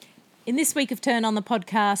In this week of Turn On the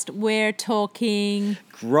podcast, we're talking...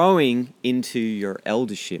 growing into your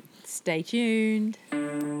eldership. Stay tuned.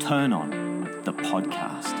 Turn On, the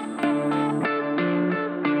podcast.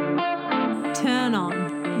 Turn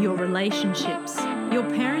on your relationships, your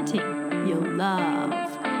parenting, your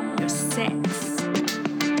love, your sex.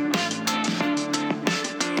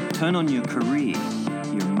 Turn on your career,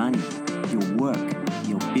 your money, your work,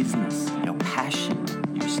 your business, your passion,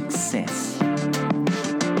 your success.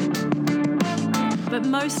 But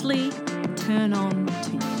mostly, turn on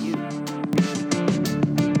to you.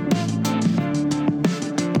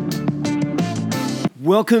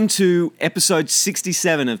 Welcome to episode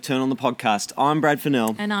 67 of Turn On the Podcast. I'm Brad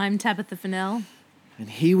Fennell. And I'm Tabitha Fennell. And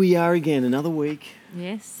here we are again, another week.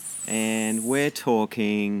 Yes. And we're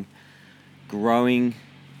talking growing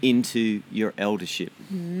into your eldership.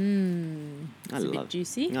 It's a bit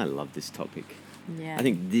juicy. I love this topic. Yeah. I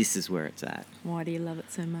think this is where it's at. Why do you love it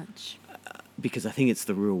so much? Because I think it's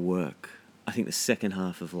the real work. I think the second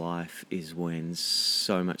half of life is when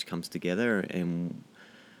so much comes together and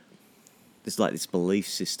there's like this belief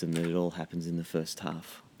system that it all happens in the first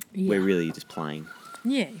half. Yeah. We're really just playing.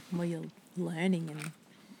 Yeah, well, you're learning and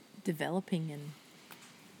developing and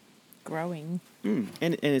growing. And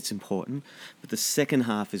it's important. But the second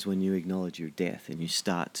half is when you acknowledge your death and you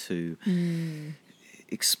start to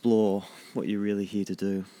explore what you're really here to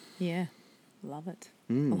do. Yeah, love it.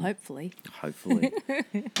 Well, hopefully. Hopefully.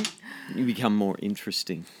 You become more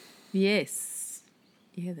interesting. Yes.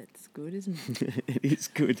 Yeah, that's good, isn't it? It is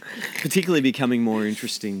good. Particularly becoming more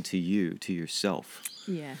interesting to you, to yourself.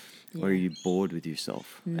 Yeah. Or are you bored with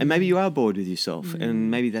yourself? And maybe you are bored with yourself.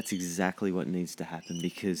 And maybe that's exactly what needs to happen,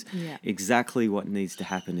 because exactly what needs to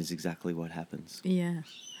happen is exactly what happens. Yeah.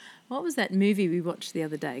 What was that movie we watched the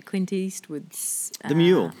other day? Clint Eastwood's... The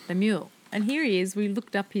Mule. The Mule. And here he is. We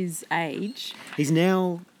looked up his age. He's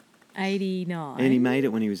now... 89. And he made it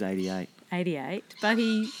when he was 88. 88. But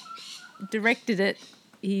he directed it,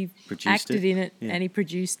 he Produced acted it. in it, Yeah. and he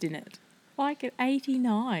produced in it. Like at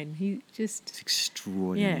 89. He just... It's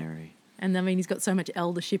extraordinary. And I mean, he's got so much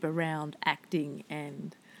eldership around acting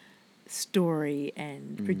and story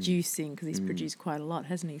and producing, because he's produced quite a lot,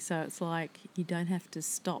 hasn't he? So it's like you don't have to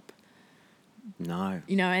stop. No.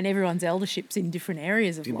 You know, and everyone's eldership's in different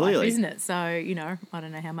areas of life, Completely. isn't it? So, you know, I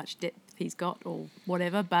don't know how much depth he's got or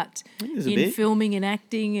whatever, but There's a in bit. filming and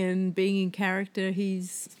acting and being in character,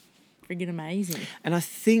 he's friggin' amazing. And I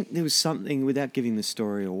think there was something, without giving the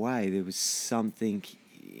story away, there was something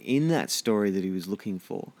in that story that he was looking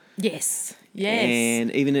for. Yes, yes.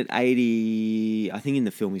 And even at 80, I think in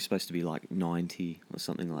the film he's supposed to be like 90 or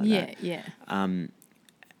something like that. Yeah. And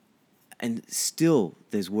still,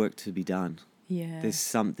 there's work to be done. Yeah. There's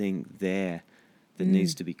something there that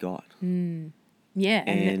needs to be got. Yeah,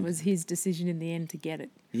 and it and- was his decision in the end to get it.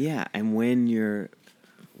 Yeah, and when you're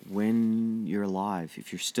alive,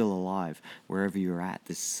 if you're still alive, wherever you're at,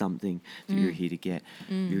 there's something that you're here to get.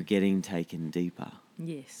 You're getting taken deeper.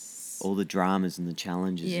 Yes. All the dramas and the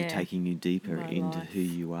challenges Yeah. are taking you deeper My into life. who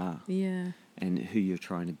you are Yeah. and who you're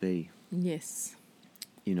trying to be, Yes.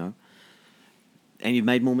 you know? And you've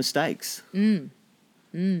made more mistakes.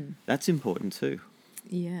 That's important too.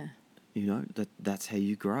 Yeah. You know, that's how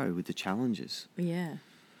you grow, with the challenges. Yeah.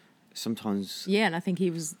 Sometimes, Yeah, and I think he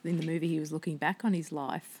was, in the movie, he was looking back on his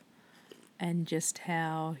life and just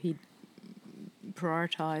how he'd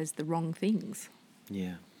prioritised the wrong things.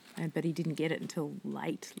 yeah. But he didn't get it until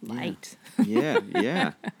late. Yeah. He When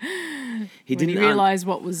didn't he realised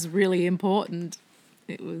what was really important,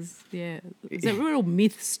 it was a real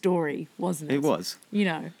myth story, wasn't it? It was. You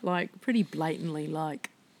know, like pretty blatantly,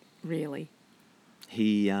 like really,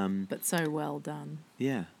 He, but so well done.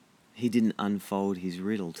 yeah. He didn't unfold his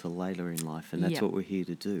riddle till later in life, and that's Yep. what we're here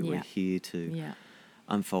to do. We're Yep. here to Yeah.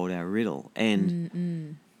 unfold our riddle.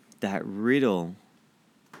 And that riddle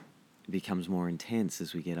becomes more intense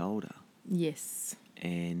as we get older. Yes.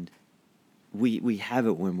 And we have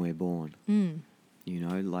it when we're born. You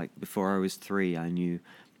know, like before I was 3, I knew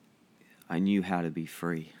how to be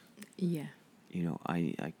free. Yeah. You know,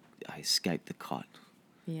 I escaped the cot.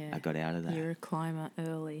 Yeah. I got out of that. You're a climber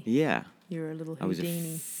early. Yeah. You're a little I was a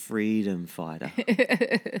Houdini. freedom fighter.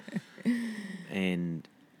 And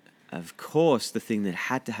of course, the thing that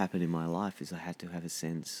had to happen in my life is I had to have a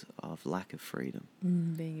sense of lack of freedom.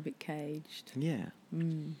 Being a bit caged. Yeah.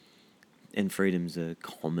 And freedom's a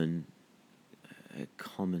common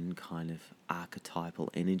kind of archetypal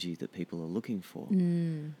energy that people are looking for,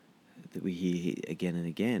 that we hear again and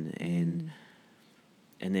again.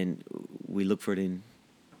 And then we look for it in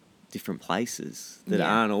different places that Yeah.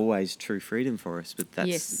 aren't always true freedom for us, but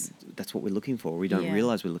Yes. that's what we're looking for. We don't Yeah.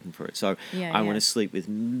 realize we're looking for it. So Yeah, I yeah. want to sleep with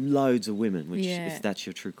loads of women, which Yeah. if that's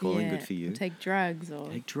your true calling, Yeah, good for you. or take drugs or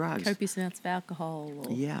Take drugs. copious amounts of alcohol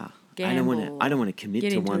or Yeah. gamble I don't or want to commit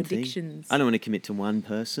get to into one addictions. thing. I don't want to commit to one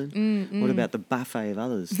person. What about the buffet of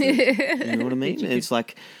others? That, you know what I mean? you It's could-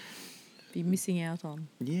 like, be missing out on.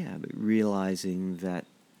 yeah, but realizing that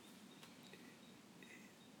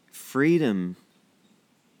freedom,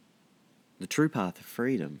 the true path of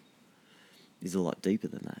freedom, is a lot deeper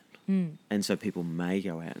than that. And so people may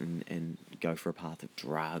go out and go for a path of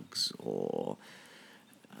drugs or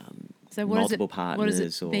So what multiple what has partners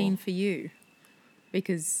it or been for you?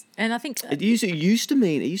 Because, and I think, it used to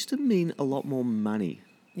mean a lot more money,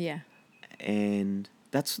 yeah, and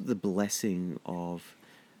that's the blessing of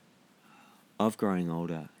growing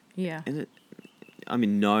older. yeah, And I'm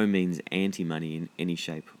in no means anti-money in any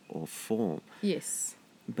shape or form, yes,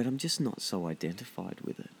 but I'm just not so identified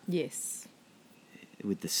with it, yes,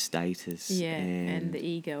 with the status. yeah, and the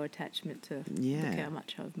ego attachment to Yeah. look how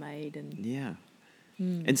much I've made and Yeah.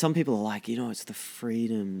 And some people are like, it's the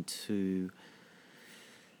freedom to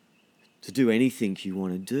do anything you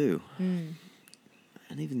want to do.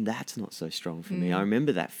 And even that's not so strong for me. I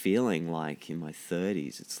remember that feeling like in my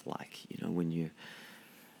 30s. It's like, when you're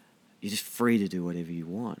just free to do whatever you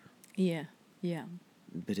want. yeah, yeah,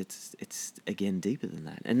 But it's again deeper than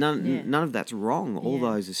that. And none Yeah. none of that's wrong. All Yeah.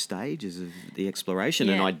 those are stages of the exploration,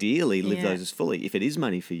 and Yeah. ideally live Yeah. those as fully. If it is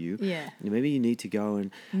money for you, yeah, maybe you need to go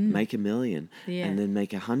and make 1 million, Yeah. and then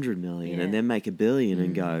make 100 million, Yeah. and then make 1 billion,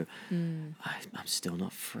 and go, I'm still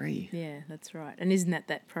not free. yeah, that's right. And isn't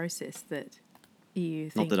that process that you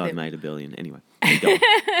Not think that I've made 1 billion. Anyway, keep going.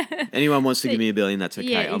 Anyone wants to give me 1 billion, that's okay.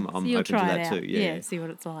 Yeah, I'm so open you'll to try that it out. too. Yeah. See what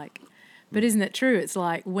it's like. But isn't it true? It's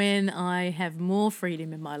like when I have more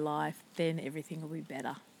freedom in my life, then everything will be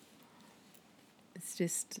better. It's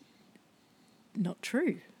just not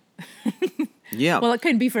true. Yeah. Well, it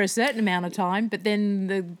can be for a certain amount of time, but then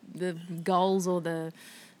the goals or the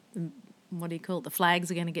what do you call it? The flags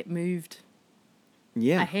are going to get moved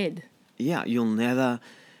yeah. ahead. Yeah. You'll never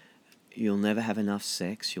have enough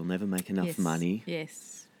sex. You'll never make enough Yes, money.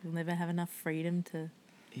 Yes. You'll never have enough freedom to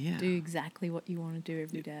Yeah. do exactly what you want to do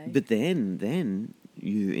every day. But then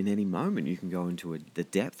you, in any moment, you can go into the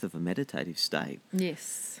depth of a meditative state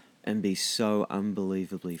yes. and be so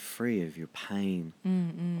unbelievably free of your pain,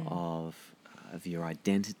 of your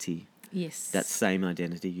identity. Yes. That same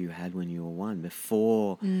identity you had when you were one.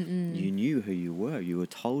 Before you knew who you were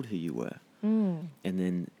told who you were. And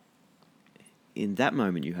then in that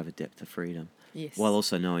moment you have a depth of freedom. Yes. While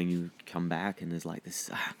also knowing you come back and there's like this,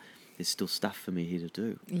 there's still stuff for me here to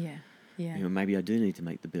do. Yeah. Yeah. Maybe I do need to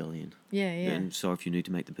make the 1 billion. Yeah. Yeah. And so if you need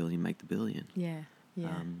to make the 1 billion, make the 1 billion. Yeah.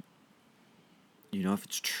 Yeah. If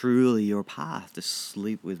it's truly your path to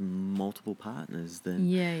sleep with multiple partners, then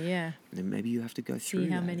yeah. then maybe you have to go through See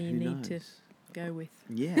how that. many you Who need to knows? go with.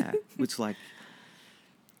 Yeah. It's like,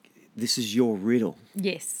 this is your riddle.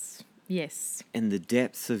 Yes. Yes. And the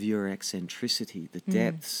depths of your eccentricity, the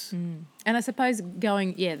depths. And I suppose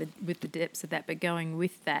going, with the depths of that, but going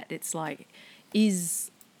with that, it's like,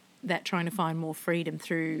 is that trying to find more freedom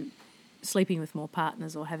through sleeping with more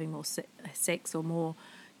partners or having more sex or more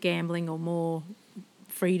gambling or more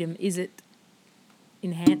freedom? Is it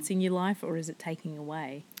enhancing your life or is it taking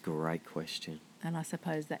away? Great question. And I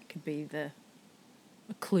suppose that could be a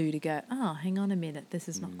clue to go, hang on a minute, this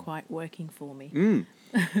is not quite working for me.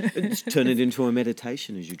 Just turn it into a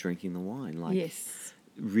meditation as you're drinking the wine. Like, Yes.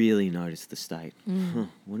 really notice the state.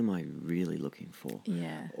 What am I really looking for?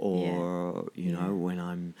 Yeah. Or, you know, when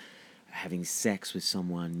I'm having sex with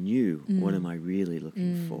someone new, what am I really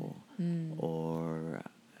looking for? Or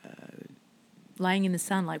Laying in the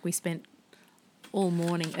sun, like we spent all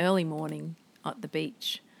morning, early morning at the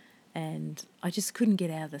beach, and I just couldn't get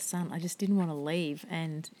out of the sun. I just didn't want to leave.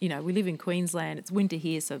 And, we live in Queensland. It's winter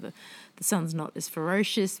here, so the sun's not as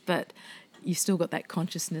ferocious, but you've still got that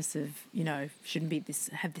consciousness of,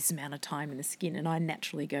 shouldn't have this amount of time in the skin. And I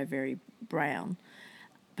naturally go very brown.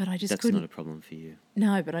 But I just that's couldn't. not a problem for you.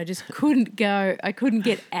 No, but I just couldn't go. I couldn't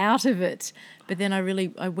get out of it. But then I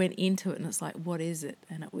went into it, and it's like, what is it?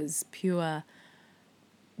 And it was pure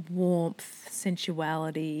warmth,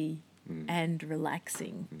 sensuality, and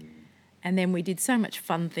relaxing. And then we did so much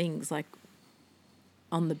fun things like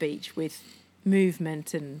on the beach with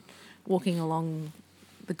movement and walking along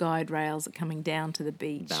the guide rails that coming down to the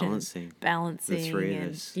beach. Balancing. The three of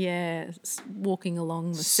and us. yeah, walking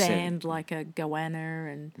along the sand like a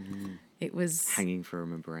goanna, and it was Hanging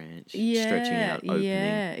from a branch, yeah, stretching out, opening.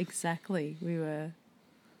 Yeah, exactly. We were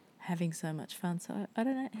having so much fun. So I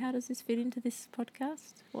don't know, how does this fit into this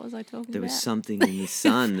podcast? What was I talking There about? was something in the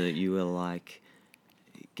sun that you were like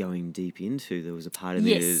going deep into. There was a part of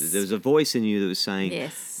you. Yes. There was a voice in you that was saying,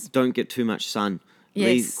 Yes. "Don't get too much sun.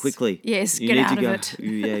 Leave Yes. quickly. Yes, you get need out to of go."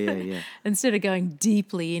 it. Yeah. Instead of going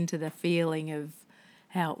deeply into the feeling of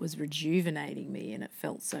how it was rejuvenating me and it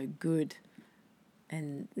felt so good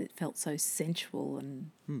and it felt so sensual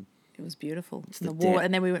and it was beautiful. the And the water, depth.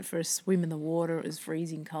 and then we went for a swim in the water. It was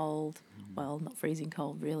freezing cold. Well, not freezing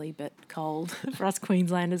cold really, but cold. For us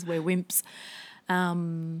Queenslanders, we're wimps.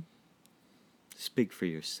 Speak for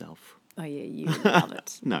yourself. Oh yeah, you love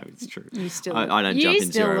it. No, it's true. You still I don't you jump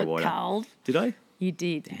in still zero look water. cold. Did I? You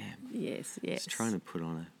did. Damn. Yes. I was trying to put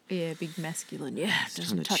on big masculine. Yeah, trying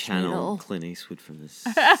doesn't to touch me at channel all. Clint Eastwood from the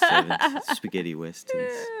 70s spaghetti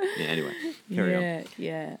westerns. Yeah. Anyway, carry on.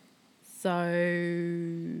 Yeah. So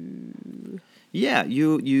Yeah,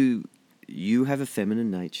 you have a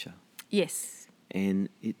feminine nature, yes, and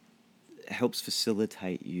it helps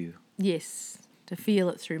facilitate you, yes, to feel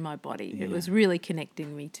it through my body. It was really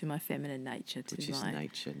connecting me to my feminine nature, to which is my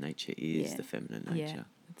nature. Nature is the feminine nature. Yeah,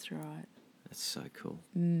 that's right. That's so cool.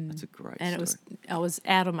 That's a great And story. I was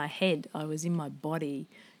out of my head. I was in my body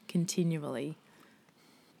continually,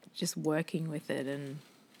 just working with it and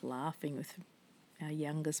laughing with our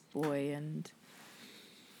youngest boy, and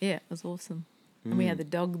yeah, it was awesome. And we had the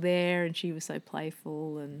dog there, and she was so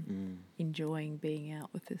playful and enjoying being out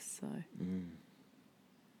with us. So it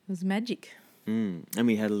was magic. And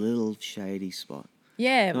we had a little shady spot.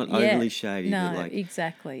 Yeah, Not yeah. overly shady, No, but like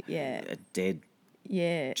exactly. Yeah, a dead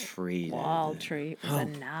yeah. tree. Wild tree. It was a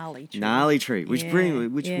gnarly tree. Gnarly tree, which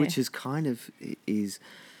Yeah, which is kind of is.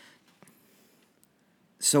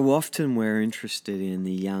 So often we're interested in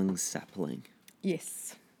the young sapling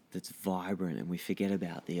Yes. that's vibrant, and we forget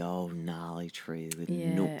about the old gnarly tree with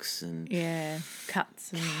Yeah. nooks and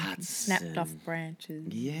Cuts and Cuts snapped off and- branches.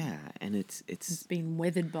 yeah, and It's it's been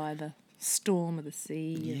weathered by the storm of the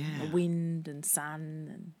sea and Yeah. the wind and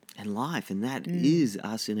sun and life, and that is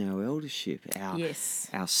us in our eldership, our Yes.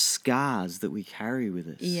 our scars that we carry with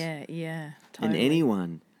us. yeah, and totally.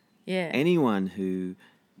 anyone who,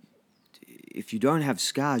 if you don't have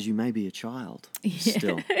scars, you may be a child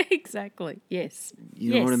still. Exactly. Yes.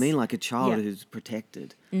 You know what I Yes. mean? Like a child Yeah. who's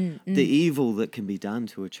protected. The evil that can be done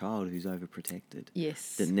to a child who's overprotected.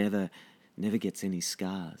 Yes. That never gets any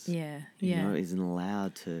scars. Yeah. You Yeah. know, isn't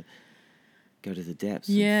allowed to go to the depths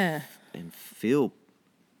Yeah. and feel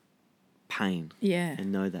pain Yeah.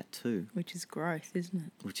 and know that too, Which is growth, isn't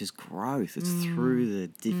it? which is growth. It's through the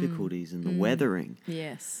difficulties and the weathering.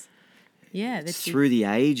 Yes. Yeah. It's That's through the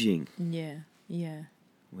aging. Yeah. Yeah.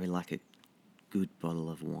 We're like a good bottle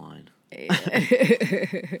of wine.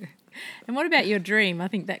 And what about your dream? I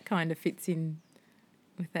think that kind of fits in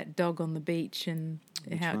with that dog on the beach and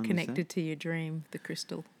Which how one it was connected to your dream, the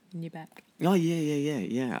crystal in your back. Oh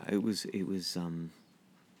yeah. It was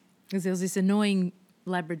Because there was this annoying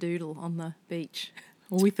Labradoodle on the beach.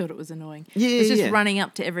 Well, we thought it was annoying. Yeah, it was just yeah. running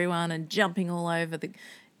up to everyone and jumping all over the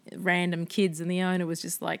random kids, and the owner was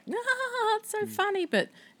just like, it's so funny. But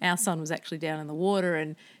our son was actually down in the water,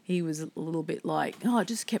 and he was a little bit like, it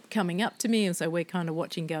just kept coming up to me. And so we're kind of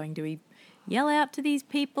watching going, do we yell out to these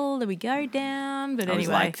people? Do we go down? But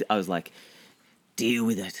anyway. I was like, deal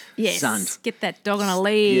with it, Yes, son. get that dog on a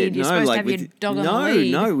lead. You're supposed to have your dog on a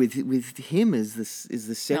lead. No, with him as the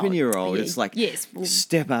 7-year-old, yeah, it's like, yes, well-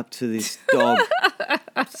 step up to this dog.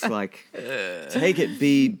 It's like, take it,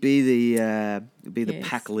 be the Yes.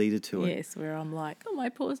 pack leader to it. Yes, where I'm like, my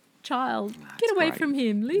poor child, That's get away great. from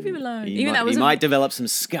him, leave him alone. He though it was might develop some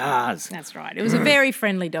scars. That's right. It was a very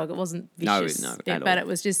friendly dog. It wasn't No, vicious. no, yeah, at but all. it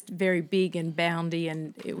was just very big and boundy,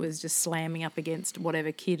 and it was just slamming up against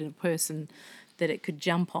whatever kid and person that it could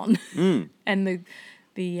jump on. And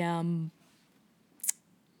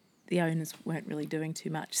the owners weren't really doing too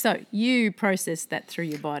much. So you processed that through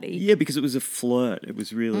your body Yeah, because it was a flirt. It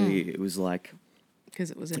was really, it was like, because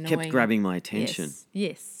it was it annoying. kept grabbing my attention.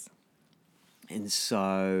 Yes. And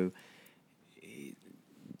so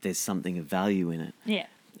there's something of value in it. Yeah.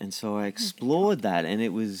 And so I explored that, and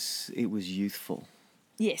it was youthful,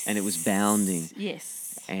 Yes. and it was bounding,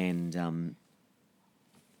 Yes. and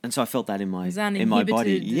so I felt that in my was body.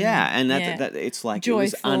 uninhibited Yeah, and that, yeah. that it's like it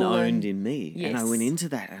was Joyful unowned and- in me, and I Yes. went into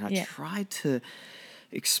that, and I Yeah. tried to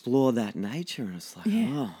explore that nature, and it's like,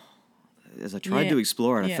 Yeah. as I tried Yeah. to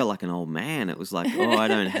explore it, I Yeah. felt like an old man. It was like, I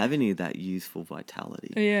don't have any of that youthful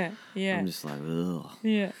vitality. Yeah. Yeah. I'm just like, ugh.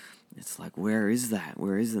 yeah. It's like, where is that?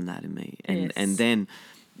 Where isn't that in me? And Yes. then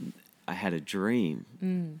I had a dream.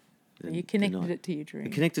 You connected it to your dream. I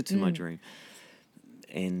connected to my dream,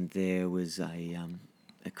 and there was a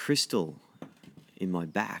crystal in my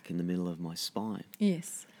back, in the middle of my spine.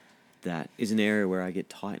 Yes. That is an area where I get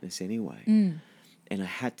tightness anyway. Mm. And I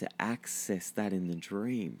had to access that in the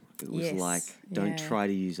dream. It was Yes, like, don't yeah. try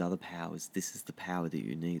to use other powers. This is the power that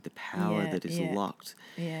you need, the power Yeah, that is yeah. locked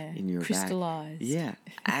Yeah. in your Crystallized. back. Yeah.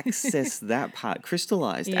 Access that part.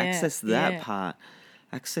 Crystallized. Yeah, Access that yeah. part.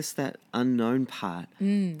 Access that unknown part.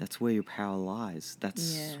 That's where your power lies.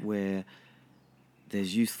 That's Yeah. where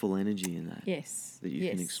there's youthful energy in that. Yes. That you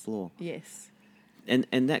can explore. Yes. And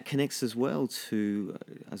that connects as well to,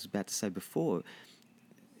 I was about to say before,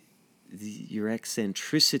 your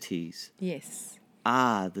eccentricities Yes.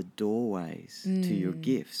 are the doorways to your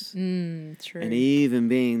gifts. True. And even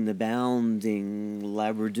being the bounding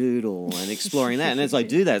labradoodle and exploring that. And as I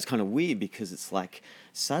do that, it's kind of weird because it's like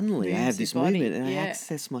suddenly I Moves have your this body, movement and I yeah.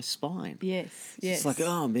 access my spine. Yes. So Yes. it's like,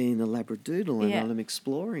 oh, I'm being the labradoodle and Yeah. I'm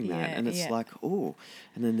exploring that. Yeah, And it's yeah. like, oh.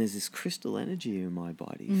 And then there's this crystal energy in my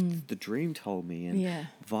body. The dream told me. And Yeah.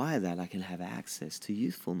 via that, I can have access to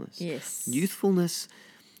youthfulness. Yes. Youthfulness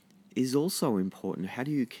is also important. How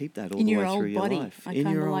do you keep that all In the your way old through your body. life? I In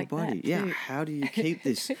kinda your old like that body. Yeah. too. How do you keep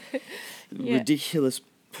this Yeah. ridiculous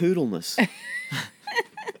poodleness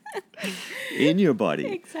in your body?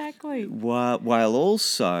 Exactly. While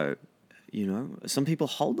also, you know, some people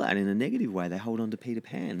hold that in a negative way. They hold on to Peter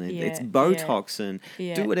Pan. It's Yeah, Botox and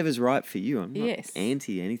yeah. do whatever's right for you. I'm not Yes.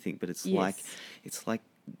 anti anything, but it's Yes. like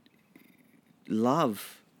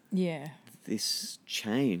love Yeah. this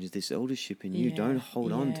change, this eldership in you. Yeah, Don't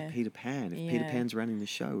hold on to yeah, Peter Pan. If Peter yeah. Pan's running the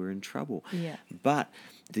show, we're in trouble. Yeah. But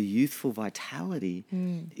the youthful vitality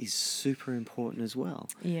is super important as well.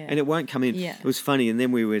 Yeah. And it won't come in. Yeah. It was funny. And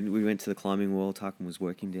then we went to the climbing wall. Tarkin was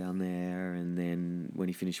working down there. And then when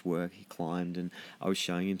he finished work, he climbed. And I was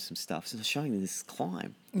showing him some stuff. So I was showing him this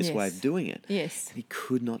climb, this way Yes. of doing it. Yes. And he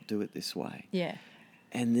could not do it this way. Yeah.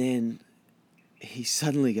 And then he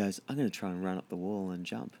suddenly goes, I'm going to try and run up the wall and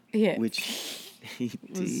jump. Yeah. Which he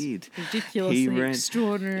Was did. ridiculously, He ran.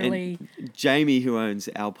 extraordinarily. And Jamie, who owns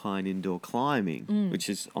Alpine Indoor Climbing, which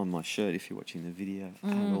is on my shirt if you're watching the video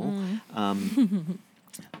at all,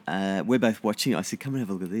 we're both watching it. I said, come and have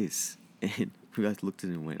a look at this. And we both looked at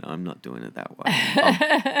it and went, I'm not doing it that way.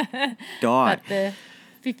 I'll die. But the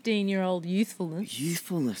 15-year-old youthfulness.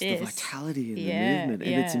 Youthfulness, the Yes. vitality in Yeah, the movement.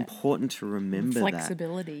 And it's yeah. important to remember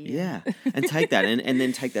Flexibility. that. Yeah. And take that and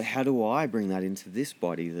then take that. How do I bring that into this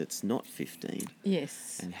body that's not 15?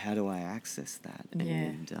 Yes. And how do I access that? Yeah.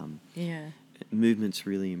 And Yeah. movement's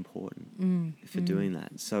really important for doing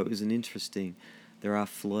that. So it was an interesting, there are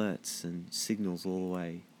flirts and signals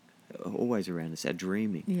always around us, our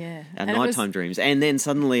dreaming, Yeah. our And it was- nighttime dreams. And then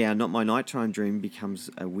suddenly our not my nighttime dream becomes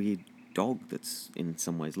a weird dog that's in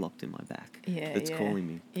some ways locked in my back. Yeah. That's yeah. calling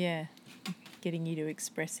me. Yeah. Getting you to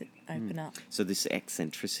express it, open up. So this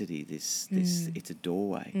eccentricity, this it's a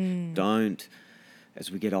doorway. Don't,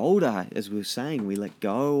 as we get older, as we were saying, we let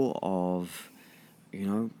go of, you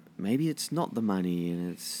know, maybe it's not the money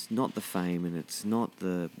and it's not the fame and it's not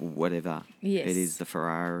the whatever. Yes. It is the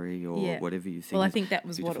Ferrari or Yeah. whatever you think. Well, I is think that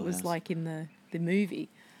was what it beautiful was house. like in the movie.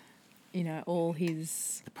 You know, all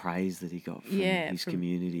his The praise that he got from his from-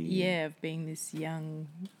 community. Yeah, of being this young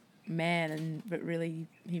man, but really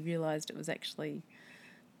he realised it was actually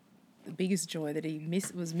the biggest joy that he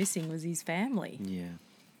was missing was his family. Yeah.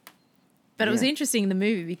 But it was Yeah. interesting in the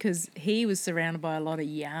movie because he was surrounded by a lot of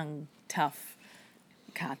young, tough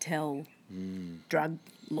cartel drug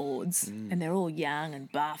lords, and they're all young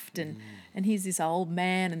and buffed, and he's this old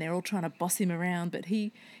man, and they're all trying to boss him around. But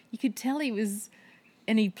you could tell he was,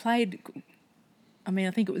 and he played. I mean,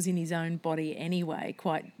 I think it was in his own body anyway,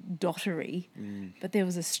 quite dottery, but there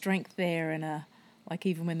was a strength there and a, like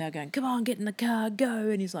even when they were going, come on, get in the car, go,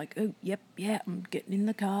 and he's like, oh, yep, yeah, I'm getting in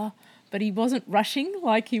the car. But he wasn't rushing,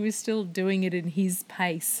 like he was still doing it in his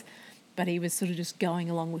pace, but he was sort of just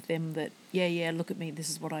going along with them that, yeah, look at me,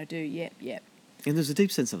 this is what I do, yep. And there's a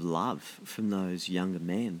deep sense of love from those younger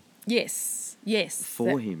men. Yes,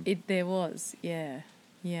 For him. There was, yeah.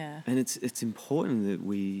 And it's important that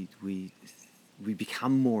we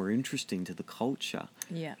become more interesting to the culture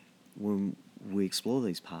Yeah, when we explore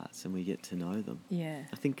these parts and we get to know them. yeah.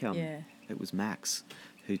 I think Yeah. it was Max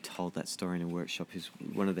who told that story in a workshop. Who's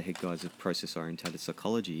one of the head guys of process-orientated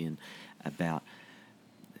psychology, and about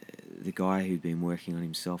the guy who'd been working on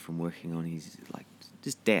himself and working on his, like,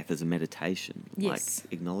 just death as a meditation, Yes.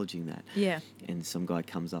 like acknowledging that. Yeah, And some guy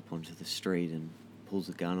comes up onto the street and pulls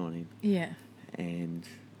a gun on him, yeah. and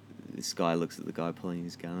this guy looks at the guy pulling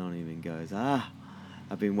his gun on him and goes,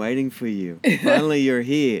 I've been waiting for you. Finally, you're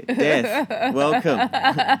here. Death, welcome.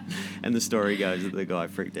 And the story goes that the guy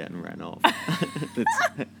freaked out and ran off.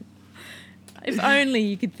 If only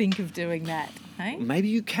you could think of doing that, hey? Maybe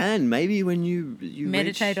you can. Maybe when you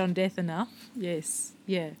Meditate reach on death enough. Yes,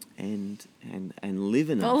 yeah. and live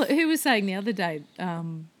enough. Well, who was saying the other day,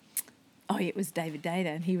 it was David Data,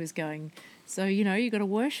 and he was going, so, you got to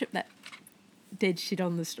worship that dead shit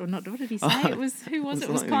on the store. Not what did he say? Who was it? It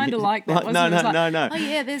was kind of like that. Wasn't it? It was like, No. Oh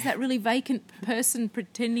yeah, there's that really vacant person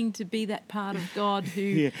pretending to be that part of God who.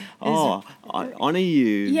 Yeah. I honour you.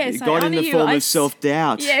 Yes, I God in honour the you. form of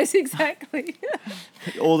self-doubt. Yes, exactly.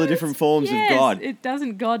 All the different forms of God. It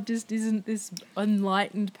doesn't. God just isn't this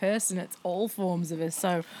enlightened person. It's all forms of us.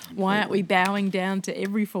 So why aren't we bowing down to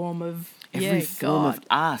every form of Every form God? of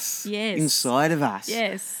us. Yes. Inside of us.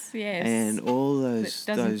 Yes. And all those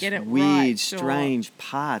get it weird, right, or- strange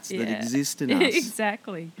parts that exist in us.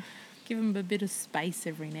 Exactly. Give them a bit of space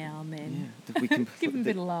every now and then. Yeah, that we can Give them a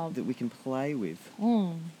bit of love. that we can play with.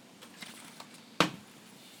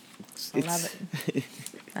 I love it.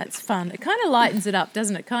 That's fun. It kind of lightens it up,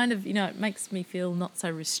 doesn't it? Kind of, it makes me feel not so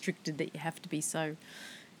restricted that you have to be so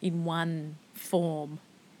in one form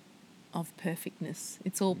of perfectness.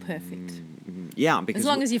 It's all perfect. Yeah, because As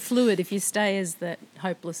long as you're fluid, if you stay as that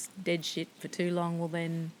hopeless dead shit for too long, well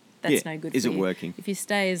then that's no good for you. Is it working? If you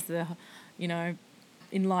stay as the,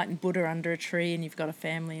 enlightened Buddha under a tree and you've got a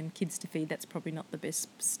family and kids to feed, that's probably not the best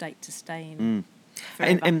state to stay in.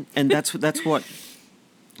 Forever. and that's what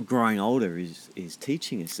growing older is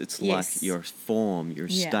teaching us. It's Yes. like your form, your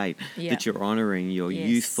Yeah. state, Yeah. that you're honouring, your Yes.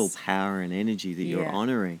 youthful power and energy that you're Yeah.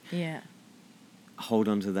 honouring. Yeah. Hold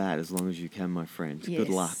on to that as long as you can, my friend. Good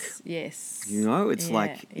luck. Yes. It's Yeah,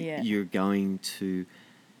 like yeah. you're going to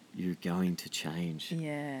change.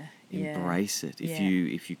 Yeah. Embrace it. Yeah.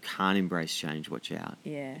 If you can't embrace change, watch out.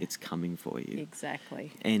 Yeah. It's coming for you.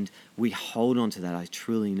 Exactly. And we hold on to that. I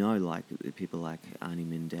truly know, like people like Arnie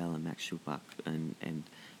Mindell and Max Schupbach and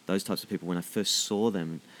those types of people. When I first saw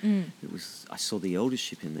them, I saw the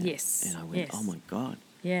eldership in them. Yes, And I went, yes. oh my God,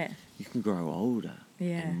 Yeah. you can grow older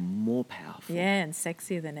Yeah. and more powerful, Yeah, and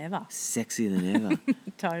sexier than ever. sexier than ever.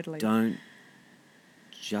 Totally. Don't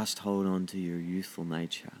just hold on to your youthful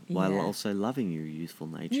nature while Yeah. also loving your youthful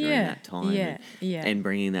nature in Yeah, that time yeah, yeah. and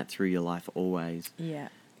bringing that through your life always. Yeah.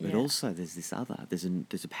 But yeah. also there's this other, there's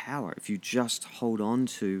a power. If you just hold on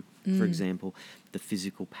to, for example, the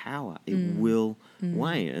physical power, it will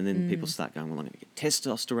wane. And then people start going, well, I'm going to get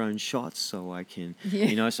testosterone shots so I can,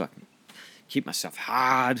 Yeah. so I can keep myself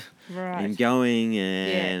hard Right. and going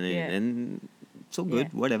and, Yeah, yeah. and it's all good,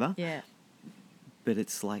 Yeah. whatever. Yeah. But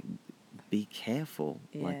it's like, be careful,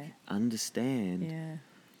 Yeah. like understand Yeah.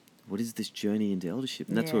 what is this journey into eldership.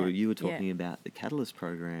 And that's Yeah, what you were yeah. talking about, the Catalyst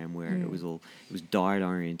program, where it was diet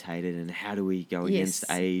orientated and how do we go against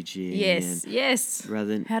Yes. aging. Yes. And Yes. rather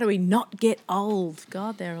than How do we not get old?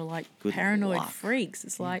 God, they're like Good paranoid luck. freaks.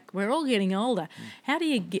 It's like we're all getting older. How do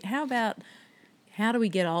we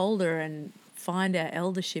get older and find our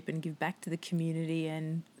eldership and give back to the community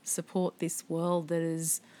and support this world that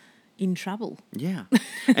is in trouble? Yeah,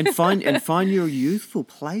 and find your youthful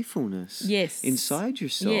playfulness. Yes. Inside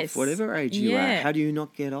yourself, Yes. whatever age you are. Yeah. How do you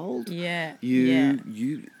not get old? Yeah. You yeah.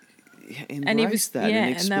 embrace that yeah, and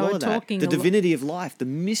and they explore were that. talking The a lo- divinity of life, the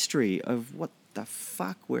mystery of what the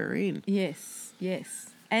fuck we're in. Yes, yes.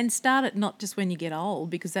 And start it not just when you get old,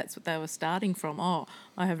 because that's what they were starting from. Oh,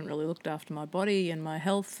 I haven't really looked after my body and my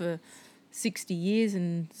health for 60 years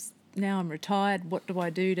and now I'm retired. What do I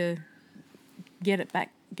do to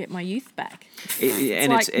get my youth back?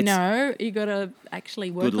 No, you got to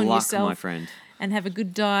actually work Good on luck, yourself my friend. and have a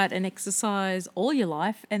good diet and exercise all your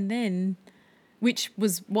life, and then, which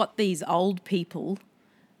was what these old people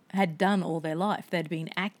had done all their life. They'd been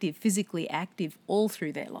active, physically active all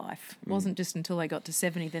through their life. It wasn't just until they got to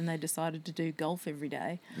 70 then they decided to do golf every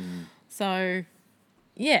day. So,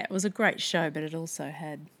 yeah, it was a great show, but it also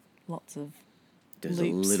had lots of There's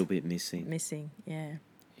loops a little bit missing. yeah.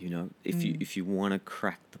 If you want to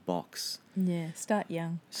crack the box, Yeah, start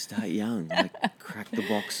young. start young. Like crack the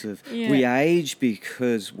box of Yeah. we age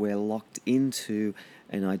because we're locked into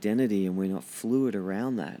an identity and we're not fluid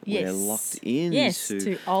around that. Yes. We're locked into Yes,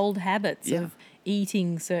 to old habits Yeah. of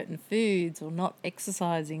eating certain foods or not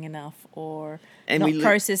exercising enough or And not we li-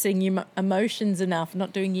 processing your emotions enough,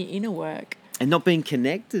 not doing your inner work. and not being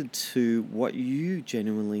connected to what you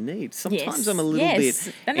genuinely need. Sometimes Yes, I'm a little yes,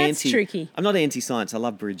 bit and that's tricky. I'm not anti-science. I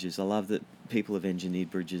love bridges. I love that people have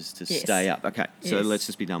engineered bridges to Yes. stay up. Okay, so Yes. let's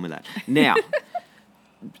just be done with that. Now,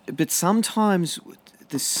 but sometimes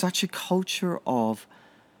there's such a culture of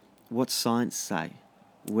what science say.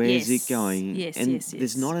 Where's Yes, it going? yes, and yes, there's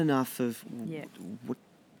yes. not enough of Yeah. what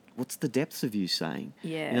what's the depths of you saying?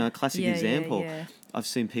 Yeah. You know, a classic Yeah, yeah, example. yeah. I've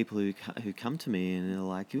seen people who come to me and they're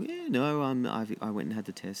like, yeah, no, I went and had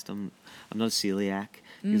the test. I'm not a celiac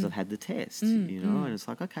because I've had the test. You know, and it's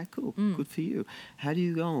like, okay, cool, good for you. How do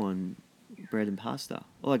you go on bread and pasta?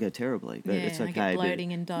 Well, I go terribly, but Yeah, it's I okay. get but-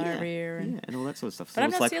 bloating and diarrhea and- and all that sort of stuff. But I'm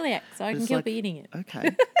it's not celiac, so I but can it's keep like, eating it.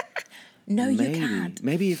 Okay. No, you maybe, can't.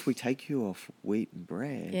 Maybe if we take you off wheat and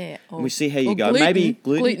bread, Yeah, and we see how you or go. gluten, Maybe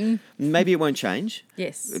gluten. Maybe it won't change.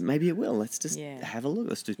 Yes. Maybe it will. Let's just Yeah. have a look.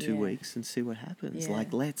 Let's do 2 Yeah. weeks and see what happens. Yeah.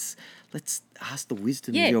 Like let's ask the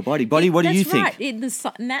wisdom Yeah. of your body. Body, what do you think? That's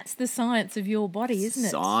right. And that's the science of your body, isn't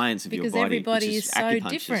it? Science of your because body, everybody which is is so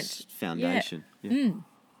acupuncture's different. foundation. Yeah. Yeah.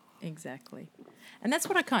 Exactly. And that's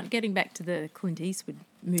what I can't. Getting back to the Clint Eastwood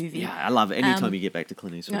movie. Yeah, I love it. Anytime you get back to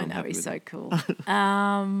Clint Eastwood, I I'm know, happy he's with so it. cool.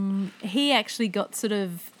 He actually got sort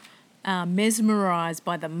of mesmerised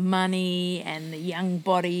by the money and the young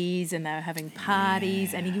bodies, and they were having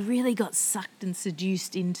parties, and he really got sucked and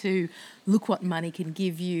seduced into, look what money can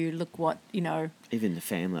give you, look what, you know. Even the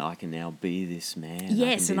family, I can now be this man.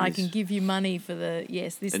 Yes, and be I this- can give you money for the,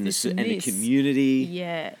 yes, this, and this, the, and and the this. community.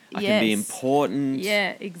 Yeah, I can be important.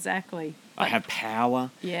 Yeah, exactly. I have power.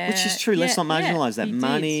 Yeah, Which is true. Let's yeah, not yeah, marginalise that. he did,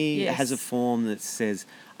 Money yes. has a form that says,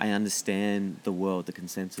 I understand the world, the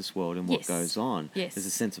consensus world, and what Yes, goes on. yes. There's a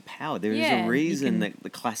sense of power. There is Yeah, a you reason can- that the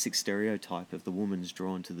classic stereotype of the woman's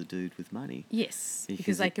drawn to the dude with money. Yes, Because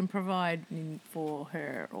because they it- can provide for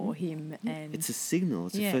her or him, and It's a signal.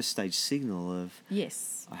 It's Yeah. a first stage signal of,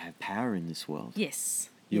 yes, I have power in this world. yes,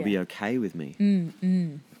 You'll yeah. be okay with me.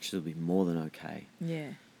 Which will be more than okay.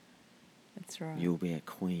 Yeah, that's right. You'll be a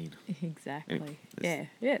queen. Exactly. Anyway,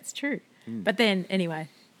 Yeah, it's true. But then, anyway,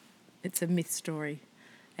 it's a myth story,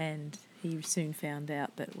 and he soon found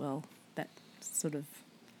out that, well, that sort of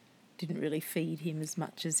didn't really feed him as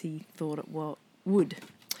much as he thought it would.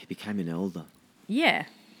 He became an elder. Yeah,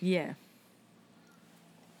 yeah.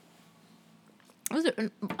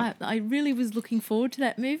 I really was looking forward to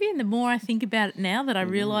that movie, and the more I think about it now, that I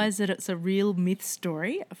realise that it's a real myth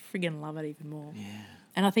story, I friggin' love it even more. Yeah.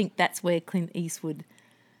 And I think that's where Clint Eastwood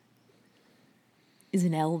is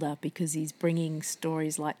an elder, because he's bringing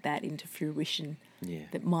stories like that into fruition Yeah.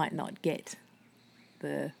 that might not get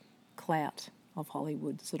the clout of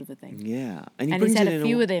Hollywood, sort of a thing. Yeah. he And he's brings had it a in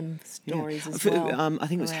few all- of them stories Yeah. as well. I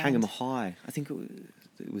think it was Hang 'em around High. I think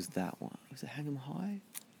it was that one. Was it Hang 'em High?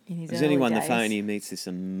 in his There's only early one the days. phone. He meets this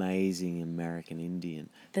amazing American Indian.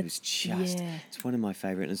 It was just. yeah. It's one of my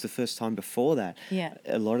favourite. And it's the first time before that. Yeah.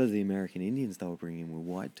 A lot of the American Indians they were bringing were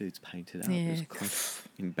white dudes painted up. It was Yeah. quite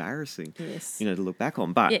embarrassing. Yes. You know, to look back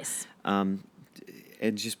on. But Yes. and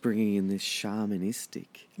just bringing in this shamanistic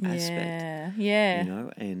aspect. Yeah. You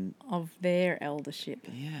know, and Of their eldership.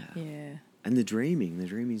 yeah. Yeah. And the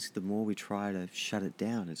dreaming's the more we try to shut it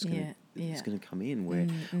down, it's gonna Yeah, it's yeah. gonna come in where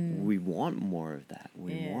we want more of that.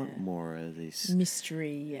 We want Yeah. more of this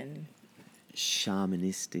Mystery and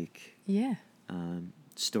shamanistic yeah.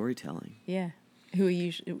 storytelling. Yeah.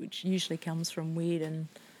 Which usually comes from weird and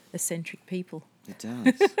eccentric people, It does.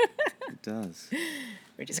 It does.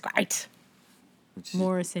 which is great. Which is-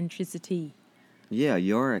 More eccentricity. yeah,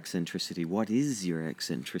 your eccentricity. What is your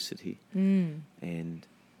eccentricity? And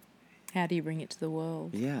How do you bring it to the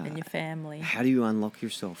world? Yeah. And your family. how do you unlock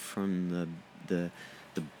yourself from the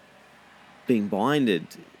being blinded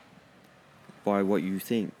by what you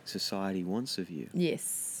think society wants of you?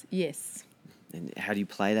 Yes. Yes. And how do you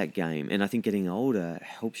play that game? And I think getting older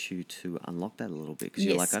helps you to unlock that a little bit because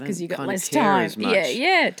you're like, I don't because you got kind of less care time. as much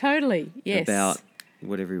Yeah. Totally. Yes. about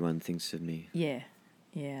what everyone thinks of me. Yeah.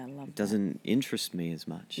 Yeah. I love It doesn't interest me as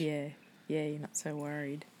much. that. Yeah. Yeah. You're not so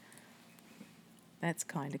worried. That's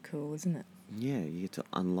kind of cool, isn't it? Yeah, you get to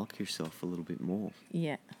unlock yourself a little bit more.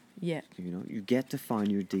 Yeah. Yeah. You know, you get to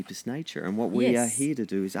find your deepest nature. And what we are Yes. here to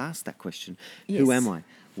do is ask that question. Yes. Who am I?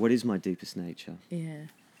 What is my deepest nature? Yeah.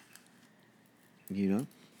 You know?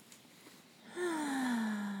 I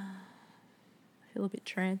feel a bit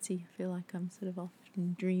trancy. I feel like I'm sort of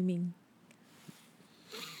often dreaming.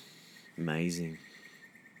 Amazing.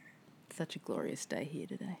 Such a glorious day here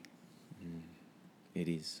today. It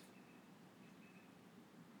is.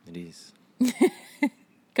 It is.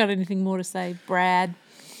 Got anything more to say, Brad?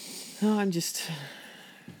 No, I'm just,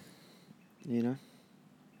 you know,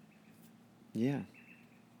 yeah.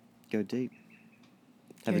 Go deep.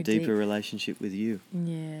 Have Go a deeper deep. relationship with you.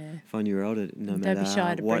 Yeah. Find your older, no Don't matter be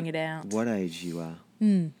shy to what, bring it out. what age you are.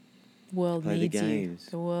 World Play the needs you. games.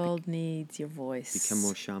 The world needs your voice. Become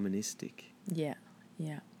more shamanistic. Yeah.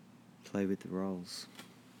 Yeah. Play with the roles.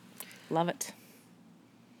 Love it.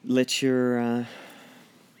 Let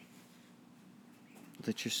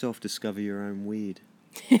yourself discover your own weird.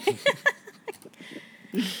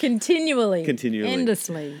 Continually. Continually.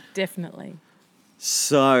 Endlessly. Definitely.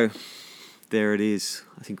 So, there it is.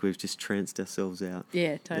 I think we've just tranced ourselves out.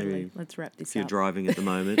 Yeah, totally. Maybe Let's wrap this If you're up. driving at the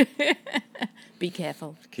moment, Be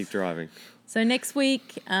careful. keep driving. So next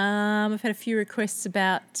week, I've had a few requests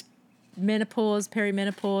about menopause,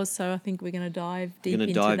 perimenopause, so I think we're going to dive deep Gonna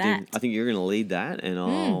into dive that. in. I think you're going to lead that, and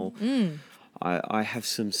I have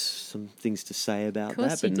some things to say about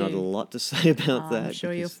Course that, but you not do. a lot to say about that. I'm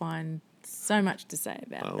sure you'll because find so much to say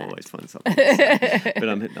about I'll that. always find something to say. But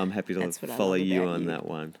I'm happy to That's what I follow love you about on you. that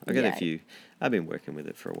one. I got a Yeah. few. I've been working with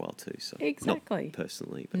it for a while too, so Exactly. not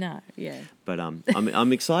personally, but No, yeah.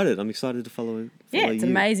 I'm excited. I'm excited to follow Yeah, it's an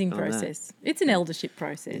you amazing on that. process. It's an eldership Yeah,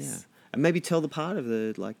 process. and maybe tell the part of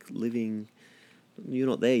the living. You're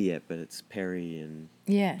not there yet, but it's Perry, and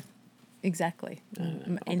Yeah, exactly. I'm I'll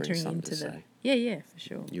bring entering something into to the... say. Yeah, for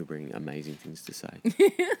sure. You'll bring amazing things to say.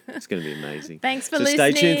 It's going to be amazing. Thanks for so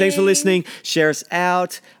stay tuned. Thanks for listening. listening. Share us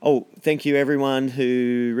out. Oh, thank you everyone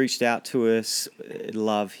who reached out to us.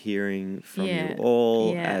 Love hearing from Yeah, you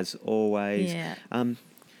all, yeah. as always. Yeah. Don't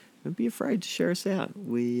be afraid to share us out.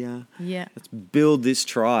 Yeah. Let's build this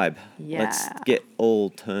tribe. Let's Yeah. get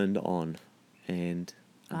all turned on. And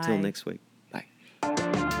until Bye. next week. Bye.